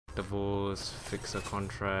Divorce, fix a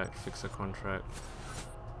contract,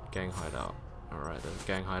 gang hideout. Alright, there's a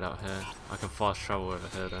gang hideout here. I can fast travel over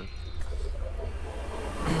here then.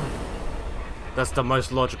 That's the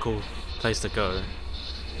most logical place to go.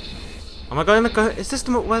 Am I going to go? Is this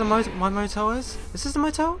where my motel is? Is this the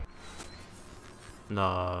motel?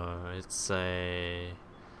 No, it's a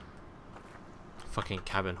fucking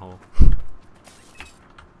cabin hole.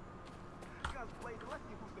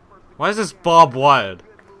 Why is this barbed wired?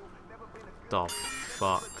 The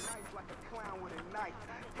fuck?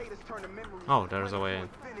 Oh, there's a way in.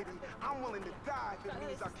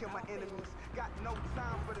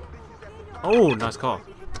 Oh, nice car.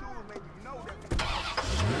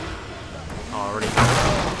 Oh, already.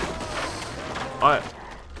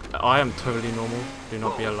 I am totally normal. Do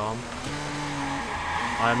not be alarmed.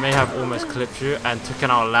 I may have almost clipped you and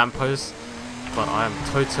taken out a lamppost, but I am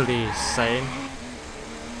totally sane.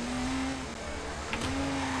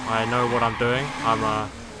 I know what I'm doing. I'm a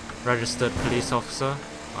registered police officer.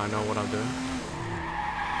 I know what I'm doing.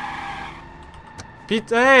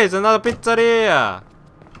 Pizza! Hey, it's another pizzeria!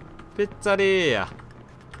 Pizzeria!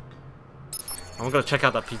 I'm gonna check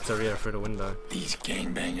out that pizzeria through the window. These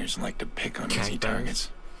gangbangers like to pick on easy targets,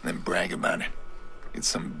 then brag about it. It's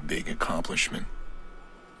some big accomplishment.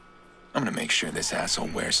 I'm gonna make sure this asshole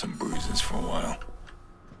wears some bruises for a while.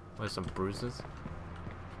 Wear some bruises?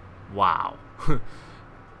 Wow.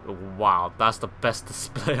 Wow, that's the best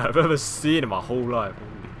display I've ever seen in my whole life.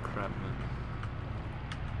 Holy crap, man.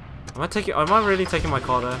 Am I really taking my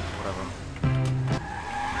car there? Whatever.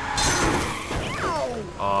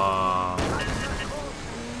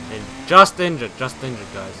 Just injured,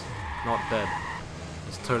 guys. Not dead.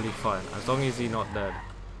 It's totally fine, as long as he's not dead.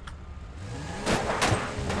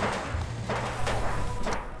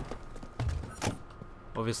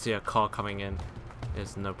 Obviously, a car coming in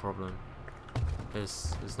is no problem.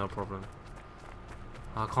 Is no problem.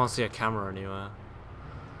 I can't see a camera anywhere.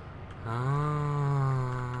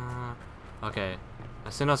 Okay.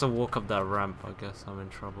 As soon as I walk up that ramp, I guess I'm in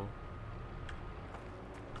trouble.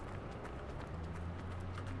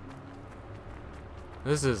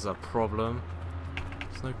 This is a problem.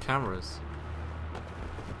 There's no cameras.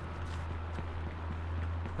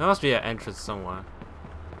 There must be an entrance somewhere.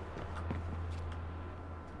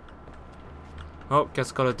 Oh,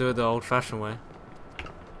 guess gotta do it the old-fashioned way.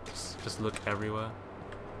 Just look everywhere.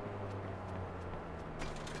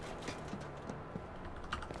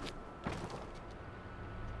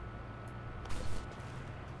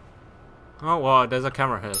 Oh well, there's a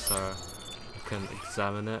camera here, so I can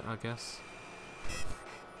examine it, I guess.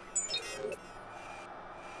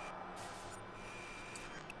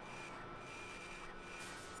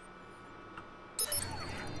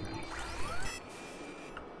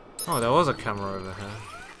 Oh, there was a camera over here.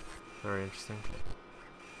 Very interesting.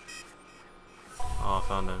 Oh, I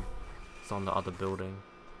found him. It's on the other building.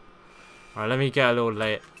 Alright, let me get a little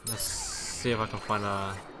late. Let's see if I can find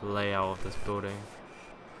a layout of this building.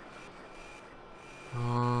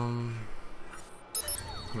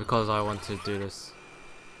 Because I want to do this.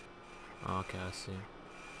 Oh, okay, I see.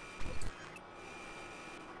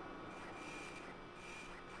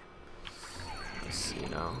 Let's see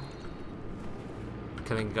now.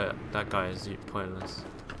 Killing that guy is pointless.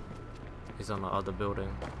 He's on the other building.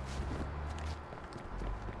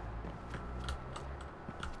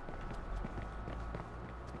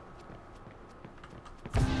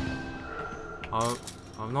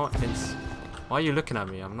 I'm not in. Why are you looking at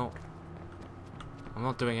me? I'm not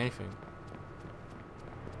doing anything.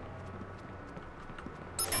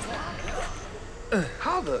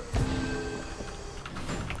 How the?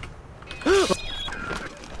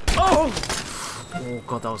 Oh! Oh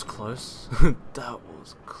god, that was close. That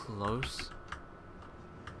was close.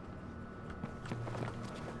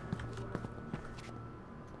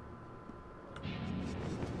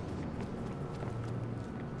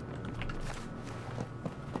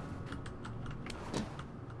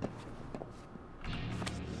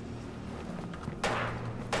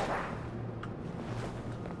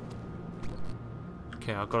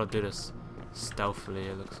 Okay, I've got to do this stealthily,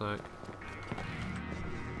 it looks like.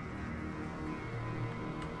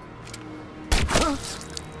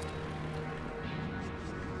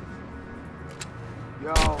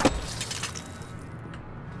 Yo.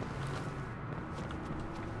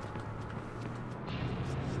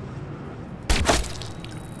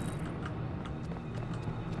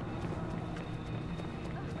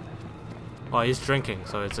 Oh, he's drinking,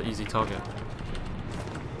 so it's an easy target.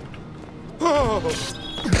 Oh.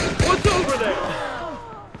 What's over there?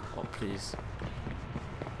 Oh, please.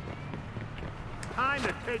 Time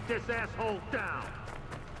to take this asshole down.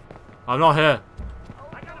 I'm not here.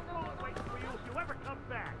 I gotta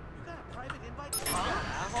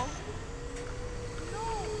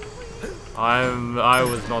I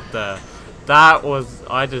was not there. That was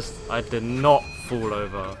I did not fall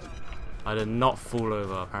over. I did not fall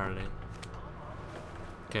over apparently.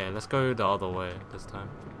 Okay, let's go the other way this time.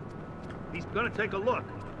 He's gonna take a look.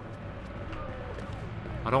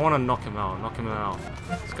 I don't want to knock him out. Knock him out.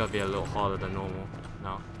 It's gonna be a little harder than normal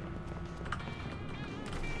now.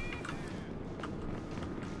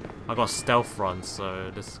 I got stealth run, so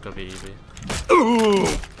this is gonna be easy.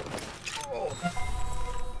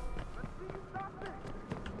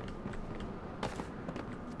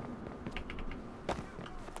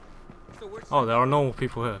 Oh, there are normal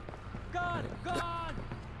people here.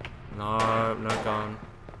 No, no gun.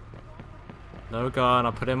 No gun,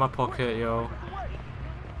 I put it in my pocket, yo.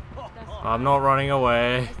 I'm not running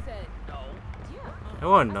away. They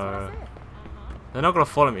won't know. They're not gonna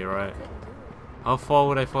follow me, right? How far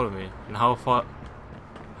will they follow me? And how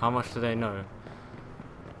much do they know?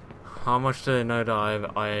 How much do they know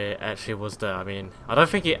that I actually was there? I mean, I don't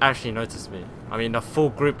think he actually noticed me. I mean, the full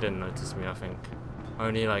group didn't notice me, I think.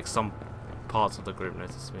 Only like some parts of the group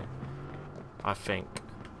noticed me. I think.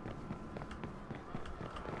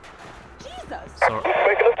 Jesus! Sorry. You're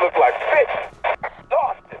making us look like fish.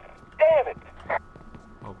 Lost it. Damn it.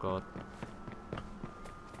 Oh god.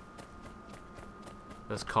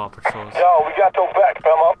 There's car patrols. Yo, we got your back,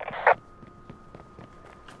 fella.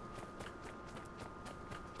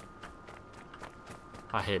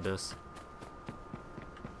 I hate this.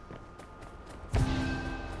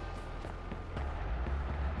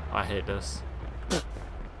 I hate this.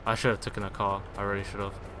 I should have taken a car. I really should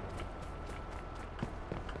have.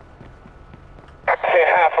 Can't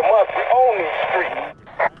hide from us. We own these streets.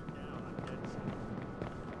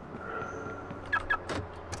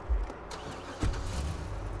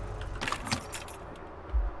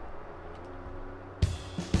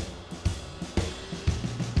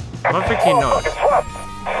 I don't think he knows.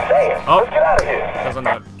 Oh, Let's get out of here. doesn't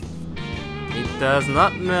know. He does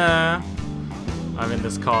not know. I'm in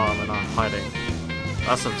this car and I'm hiding.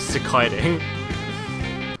 That's some sick hiding.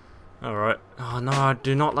 Alright. Oh no, I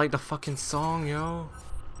do not like the fucking song, yo.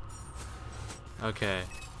 Okay.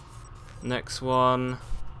 Next one.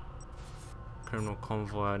 Criminal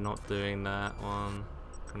convoy, not doing that one.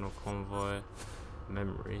 Criminal convoy.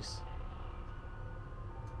 Memories.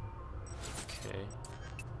 Okay.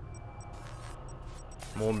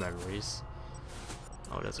 More memories.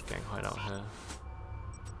 Oh, there's a gang hideout here.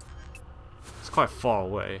 It's quite far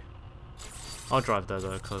away. I'll drive there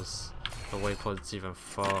though, because the waypoint's even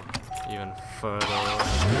further away.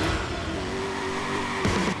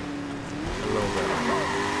 A little bit.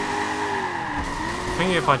 I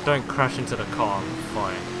think if I don't crash into the car, I'm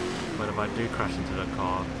fine. But if I do crash into the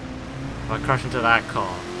car, if I crash into that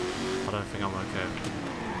car, I don't think I'm okay.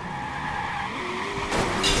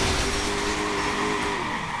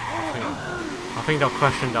 I think they'll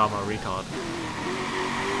question that I'm a retard.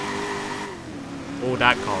 Oh,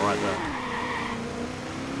 that car right there.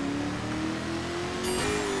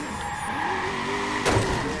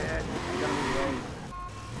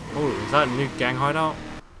 Oh, is that a new gang hideout?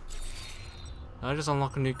 Did I just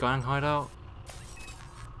unlock a new gang hideout?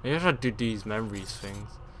 Maybe I should do these memories things.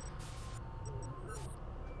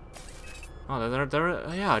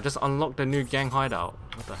 Oh, yeah, I just unlocked a new gang hideout.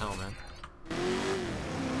 What the hell, man?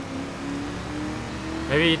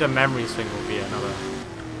 Maybe the memories thing will be another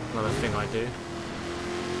thing I do.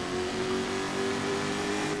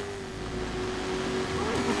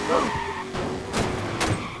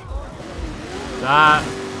 That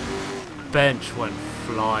bench went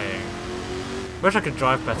flying. Wish I could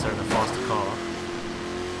drive better in a faster car.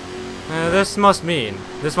 This must mean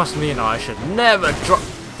I should never drive.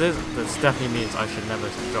 This definitely means I should never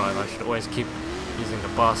drive. I should always keep using the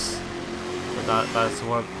bus. But that's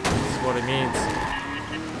what it means.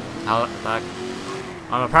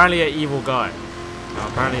 I'm apparently an evil guy. I'm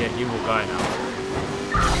apparently an evil guy now.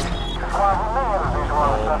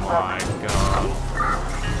 Oh my god.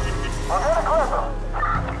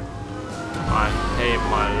 I hate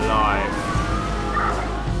my life.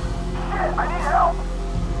 I need help.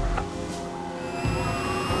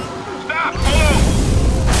 Stop!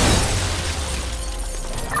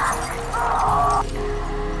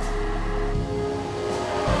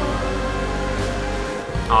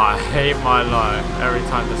 I hate my life every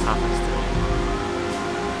time this happens to me.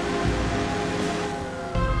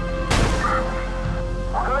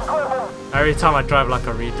 Every time I drive like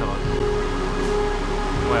a retard.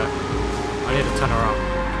 Where? I need to turn around.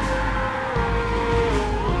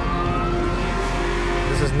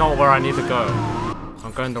 This is not where I need to go.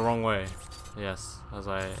 I'm going the wrong way. Yes, as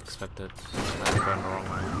I expected. I'm going the wrong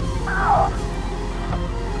way.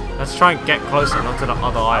 Let's try and get closer, not to the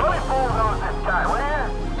other island.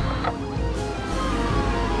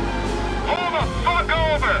 Pull the fuck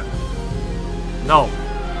over! No.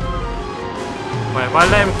 Wait, if I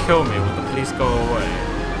let him kill me, will the police go away?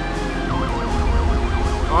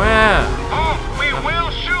 Oh yeah! Oh, we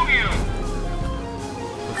will shoot you!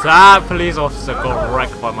 That police officer got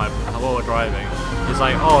wrecked by my while we're driving. He's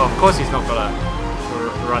like, oh, of course he's not gonna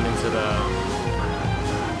run into the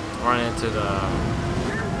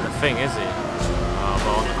thing, is he?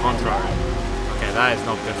 But on the contrary. Okay, that is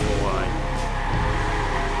not good for what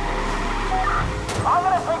I'm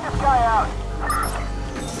gonna take this guy out!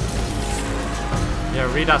 Yeah,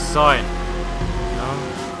 read that sign. No?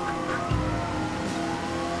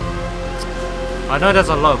 I know there's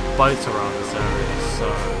a lot of boats around this area, so...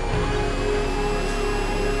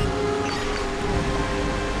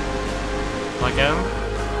 Like him? I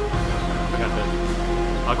think I did.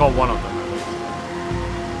 I got one of them.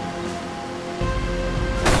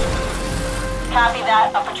 Copy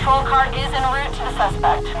that. A patrol car is en route to the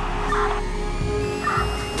suspect.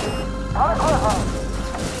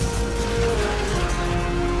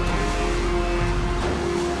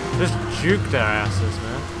 Just juke their asses,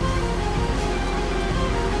 man.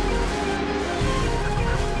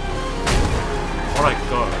 What a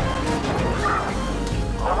go.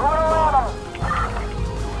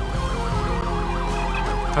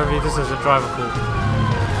 Hopefully this is a drivable.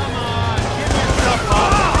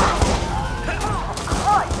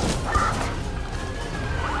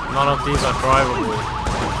 None of these are drivable.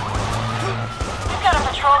 We've got a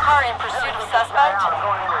patrol car in pursuit of suspect.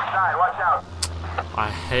 I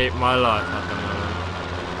hate my life at the moment.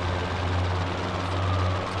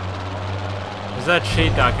 Is there a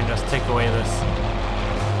cheat that I can just take away this?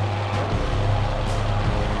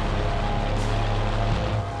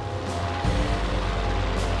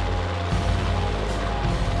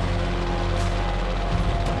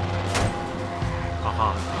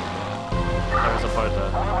 Aha. There is a boat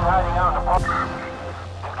there.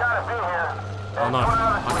 Oh no.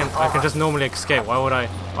 I can just normally escape. Why would I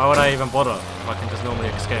even bother if I can just normally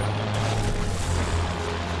escape?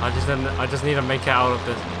 I just need to make it out of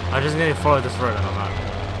this. I just need to follow this road and I'm out.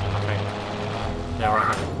 I think. Yeah,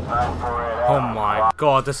 right here. Oh my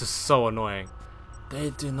god, this is so annoying. They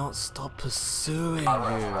do not stop pursuing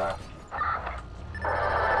you.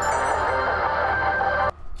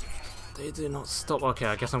 They do not stop. Okay,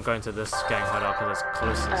 I guess I'm going to this gang hideout because it's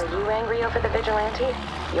closest. Are you angry over the vigilante?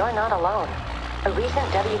 You're not alone. A recent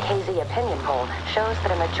WKZ opinion poll shows that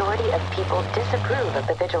a majority of people disapprove of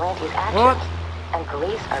the vigilante's actions, and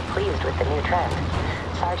police are pleased with the new trend.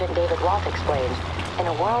 Sergeant David Roth explains, in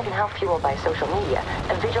a world now fueled by social media,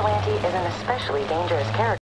 a vigilante is an especially dangerous character.